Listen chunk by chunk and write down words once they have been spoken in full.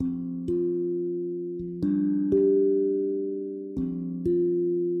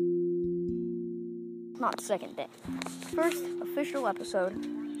not second day. First official episode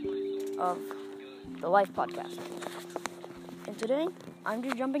of the Life Podcast. And today, I'm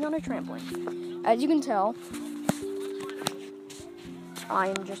just jumping on a trampoline. As you can tell,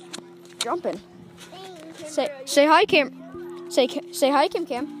 I'm just jumping. Say hi, Cam. Say hi,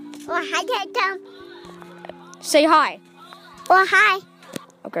 Cam. Oh, hi, Cam. Say hi. Oh, hi.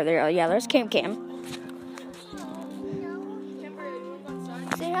 Okay, there's Cam.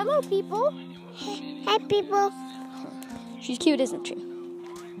 Say hello, people. Hi, people. She's cute, isn't she?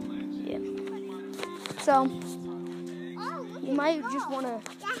 Yeah. So, you might just want to.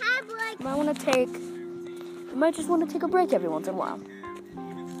 You might just want to take a break every once in a while.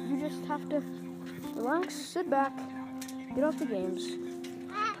 You just have to relax, sit back, get off the games,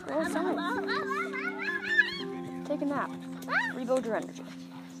 go outside, take a nap, rebuild your energy,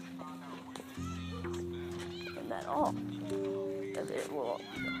 and that all. It will.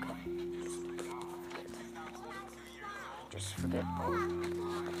 Just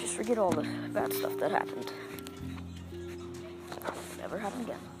forget all the bad stuff that happened. Never happen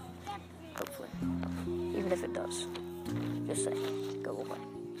again. Hopefully. Even if it does. Just say, go away.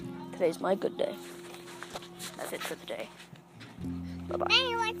 Today's my good day. That's it for the day.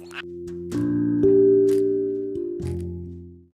 Bye-bye.